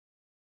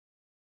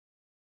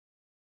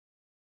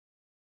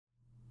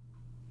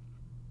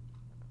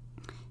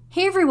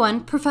Hey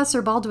everyone,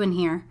 Professor Baldwin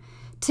here.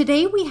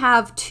 Today we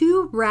have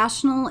two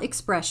rational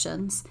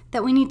expressions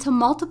that we need to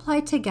multiply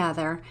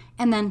together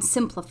and then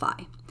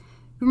simplify.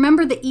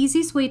 Remember, the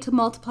easiest way to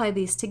multiply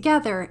these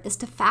together is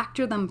to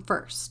factor them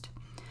first.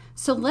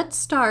 So let's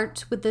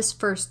start with this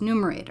first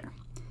numerator.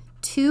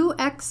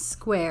 2x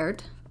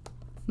squared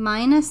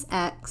minus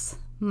x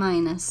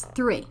minus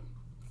 3.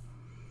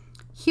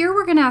 Here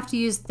we're going to have to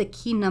use the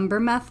key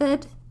number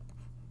method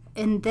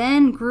and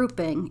then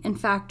grouping and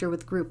factor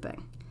with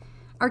grouping.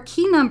 Our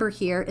key number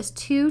here is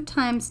 2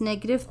 times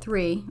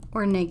 -3,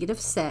 or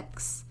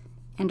 -6,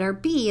 and our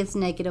b is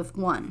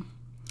 -1.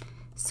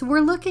 So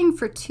we're looking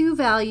for two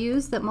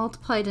values that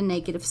multiply to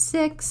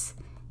 -6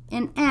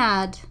 and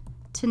add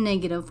to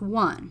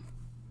 -1.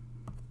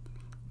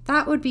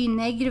 That would be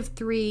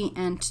 -3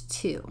 and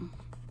 2.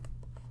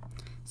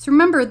 So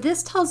remember,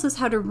 this tells us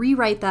how to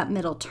rewrite that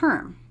middle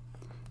term.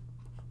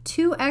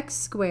 2x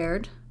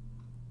squared,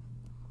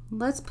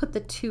 let's put the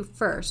 2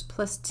 first,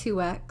 plus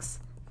 2x,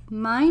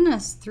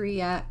 minus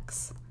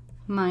 3x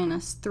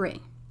minus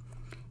 3.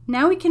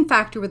 Now we can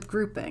factor with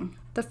grouping.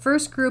 The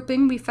first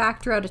grouping, we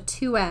factor out a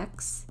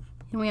 2x,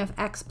 and we have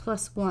x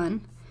plus 1.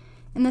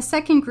 In the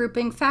second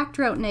grouping,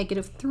 factor out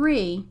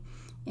 -3,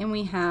 and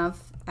we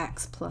have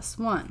x plus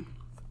 1.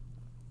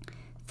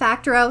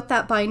 Factor out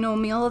that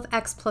binomial of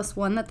x plus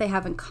 1 that they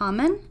have in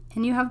common,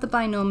 and you have the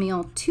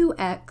binomial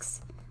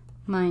 2x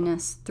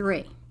minus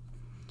 3.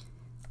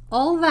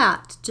 All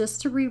that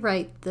just to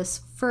rewrite this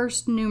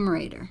first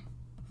numerator,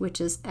 which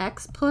is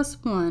x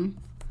plus 1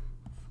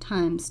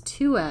 times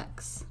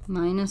 2x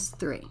minus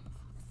 3.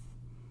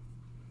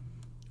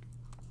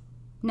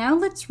 Now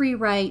let's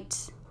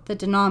rewrite the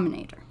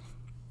denominator.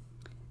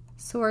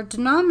 So our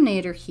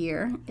denominator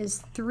here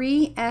is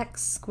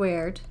 3x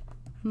squared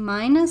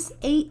minus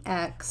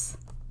 8x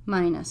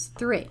minus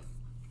 3.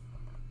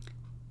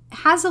 It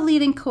has a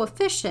leading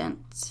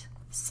coefficient,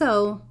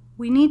 so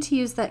we need to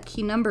use that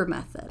key number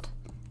method.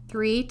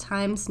 3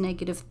 times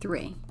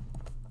 -3,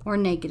 or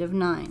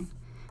 -9.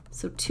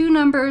 So two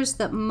numbers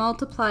that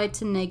multiply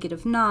to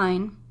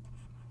 -9,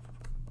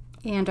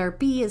 and our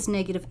b is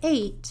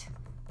 -8,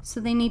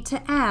 so they need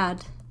to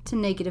add to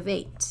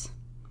 -8.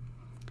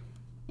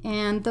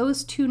 And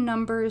those two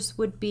numbers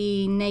would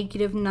be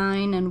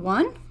 -9 and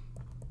 1.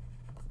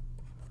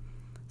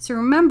 So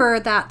remember,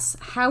 that's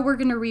how we're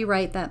going to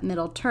rewrite that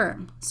middle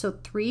term. So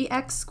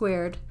 3x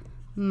squared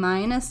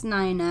minus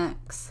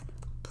 9x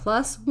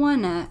plus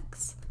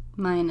 1x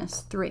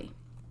minus 3.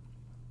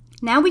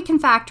 Now we can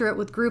factor it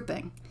with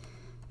grouping.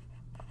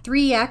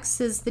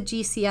 3x is the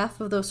GCF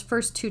of those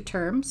first two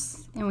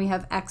terms, and we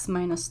have x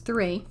minus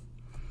 3.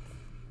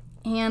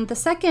 And the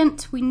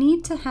second, we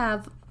need to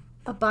have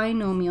a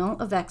binomial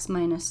of x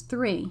minus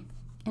 3.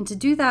 And to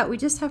do that, we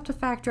just have to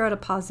factor out a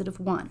positive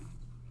 1.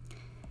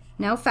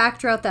 Now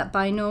factor out that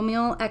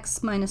binomial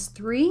x minus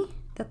 3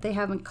 that they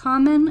have in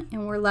common,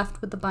 and we're left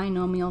with the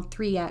binomial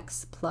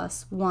 3x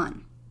plus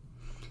 1.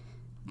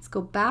 Let's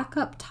go back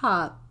up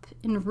top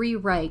and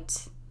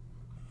rewrite.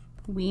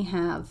 We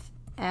have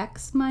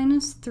x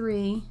minus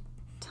 3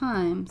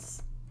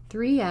 times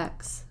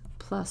 3x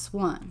plus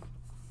 1.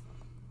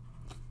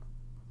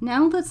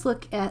 Now let's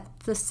look at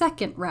the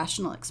second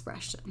rational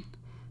expression.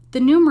 The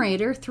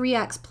numerator,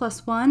 3x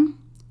plus 1,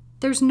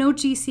 there's no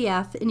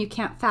GCF and you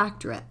can't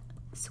factor it.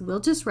 So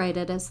we'll just write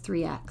it as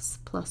 3x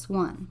plus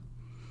 1.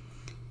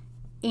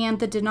 And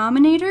the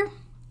denominator,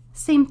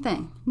 same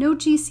thing. No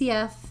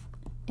GCF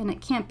and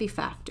it can't be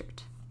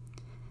factored.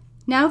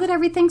 Now that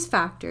everything's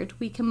factored,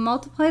 we can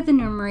multiply the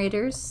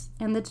numerators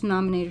and the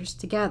denominators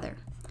together.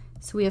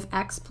 So we have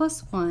x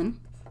plus 1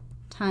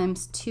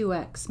 times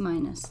 2x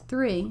minus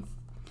 3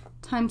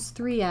 times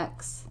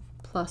 3x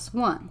plus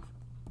 1.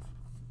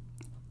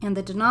 And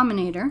the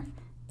denominator,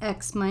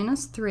 x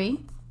minus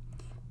 3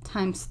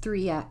 times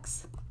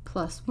 3x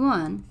plus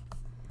 1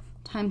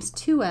 times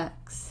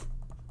 2x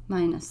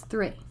minus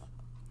 3.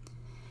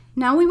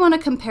 Now we want to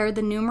compare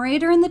the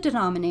numerator and the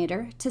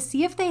denominator to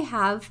see if they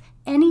have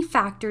any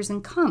factors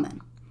in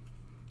common.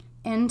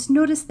 And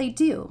notice they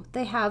do.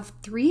 They have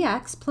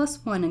 3x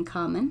plus 1 in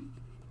common.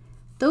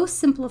 Those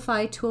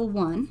simplify to a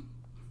 1.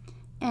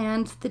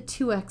 And the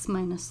 2x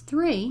minus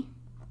 3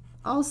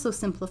 also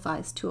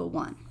simplifies to a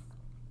 1.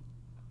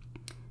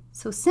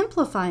 So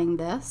simplifying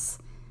this,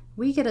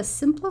 we get a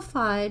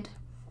simplified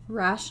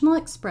rational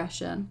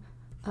expression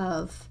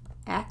of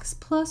x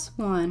plus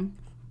 1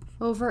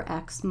 over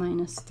x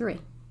minus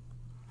 3.